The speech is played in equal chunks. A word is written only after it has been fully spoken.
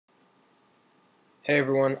Hey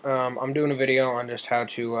everyone, I'm doing a video on just how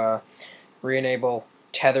to re-enable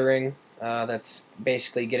tethering. That's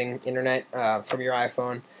basically getting internet from your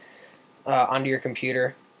iPhone onto your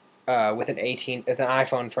computer with an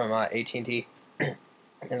iPhone from AT&T.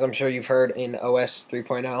 As I'm sure you've heard in OS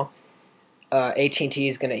 3.0, AT&T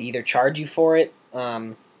is going to either charge you for it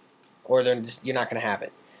or you're not going to have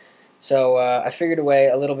it. So I figured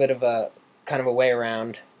a little bit of a kind of a way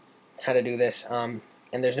around how to do this.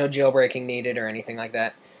 And there's no jailbreaking needed or anything like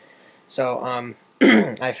that. So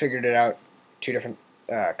I figured it out, two different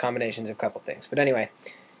combinations of a couple things. But anyway,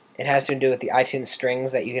 it has to do with the iTunes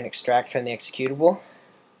strings that you can extract from the executable,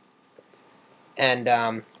 and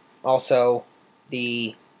also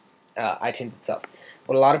the iTunes itself.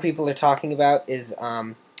 What a lot of people are talking about is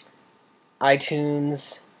iTunes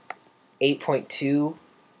 8.2,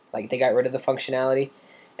 like they got rid of the functionality,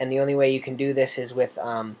 and the only way you can do this is with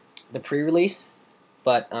the pre-release.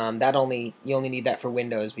 But you only need that for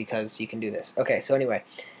Windows because you can do this. Okay, so anyway,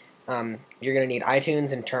 you're going to need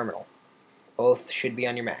iTunes and Terminal. Both should be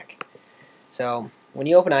on your Mac. So when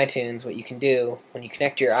you open iTunes, what you can do when you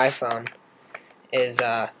connect to your iPhone is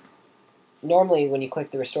normally when you click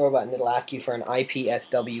the restore button, it'll ask you for an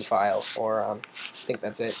IPSW file, or I think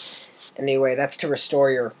that's it. Anyway, that's to restore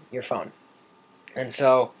your phone. And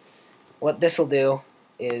so what this will do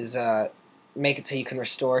is make it so you can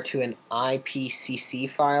restore to an IPCC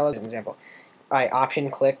file. As an example, I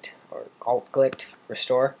option clicked or alt clicked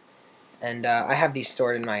restore, and I have these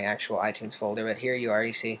stored in my actual iTunes folder, but here you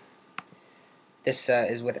already see this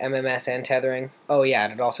is with MMS and tethering. Oh yeah,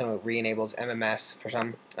 and it also re-enables MMS for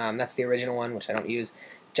some. That's the original one, which I don't use,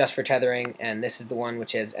 just for tethering, and this is the one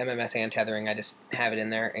which is MMS and tethering. I just have it in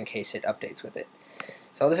there in case it updates with it.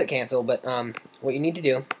 So I'll just hit cancel, but what you need to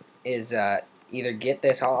do is either get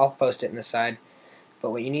this, I'll post it in the side,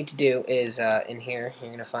 but what you need to do is in here you're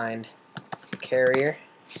going to find carrier,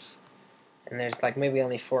 and there's like maybe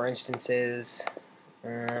only 4 instances.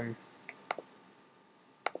 Carrier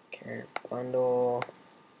bundle,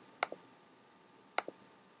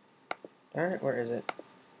 darn it, where is it?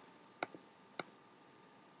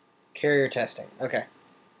 Carrier testing. Okay,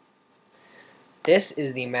 this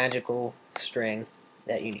is the magical string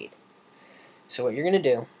that you need. So what you're going to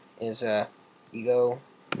do is you go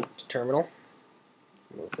to terminal,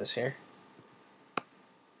 move this here.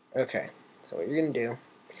 Okay, so what you're going to do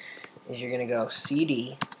is you're going to go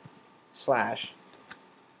cd slash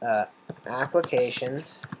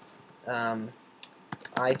applications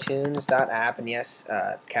iTunes.app, and yes,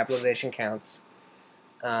 capitalization counts,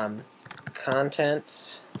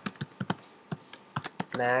 contents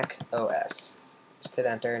Mac OS. Just hit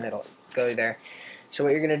enter and it'll go there. So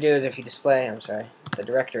what you're going to do is if you display, the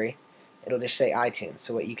directory, it'll just say iTunes.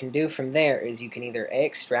 So what you can do from there is you can either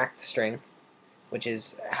extract the string, which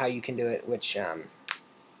is how you can do it, which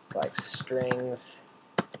it's like strings.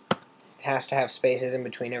 It has to have spaces in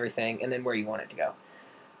between everything, and then where you want it to go.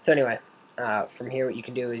 So anyway, from here what you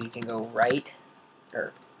can do is you can go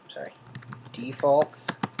defaults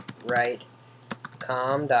write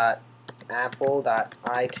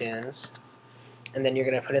com.apple.iTunes, and then you're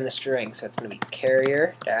going to put in the string. So it's going to be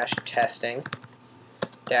carrier testing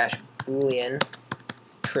boolean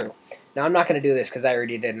true. Now I'm not going to do this because I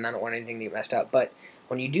already did and I don't want anything to get messed up, but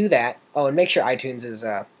when you do that, and make sure iTunes is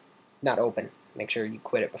not open. Make sure you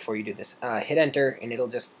quit it before you do this. Hit enter and it'll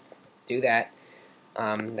just do that.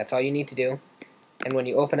 That's all you need to do. And when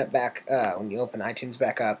you open it back, when you open iTunes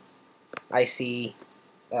back up, I see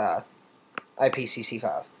IPCC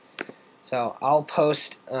files. So I'll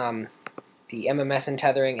post the MMS and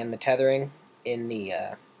tethering and the tethering in the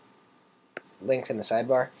links in the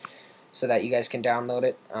sidebar so that you guys can download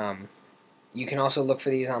it. You can also look for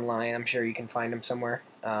these online. I'm sure you can find them somewhere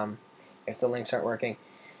if the links aren't working.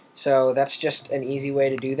 So that's just an easy way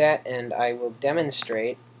to do that, and I will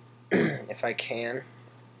demonstrate if I can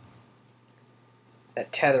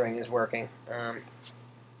that tethering is working. Let's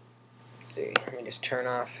see. Let me just turn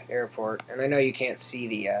off airport, and I know you can't see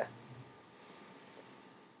the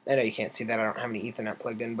I know you can't see that I don't have any Ethernet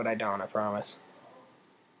plugged in, but I don't, I promise.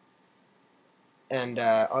 And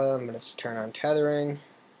I'm going to turn on tethering,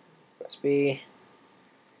 USB.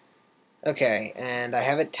 Okay, and I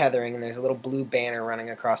have it tethering, and there's a little blue banner running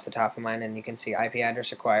across the top of mine, and you can see IP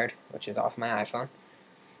address acquired, which is off my iPhone.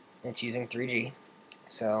 It's using 3G.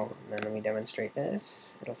 So then let me demonstrate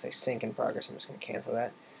this. It'll say sync in progress. I'm just going to cancel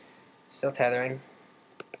that. Still tethering.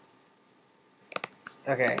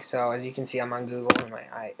 Okay, so as you can see, I'm on Google, and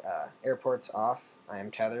my airport's off. I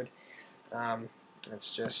am tethered.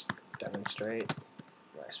 Let's just demonstrate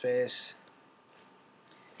MySpace.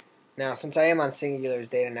 Now, since I am on Singular's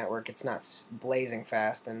data network, it's not blazing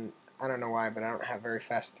fast, and I don't know why, but I don't have very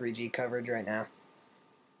fast 3G coverage right now.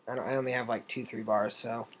 I only have like 2-3 bars,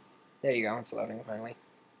 so there you go, it's loading finally.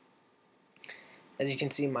 As you can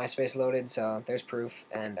see, MySpace loaded, so there's proof,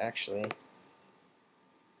 and actually,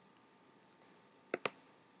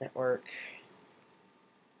 network,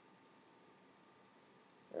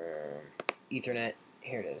 Ethernet,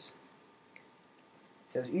 here it is.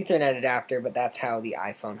 It says Ethernet adapter, but that's how the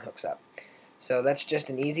iPhone hooks up. So that's just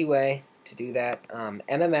an easy way to do that.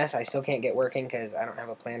 MMS I still can't get working because I don't have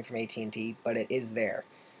a plan from AT&T, but it is there.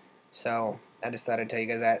 So I just thought I'd tell you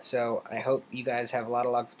guys that. So I hope you guys have a lot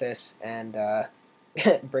of luck with this, and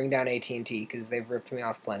bring down AT&T because they've ripped me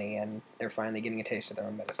off plenty, and they're finally getting a taste of their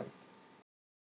own medicine.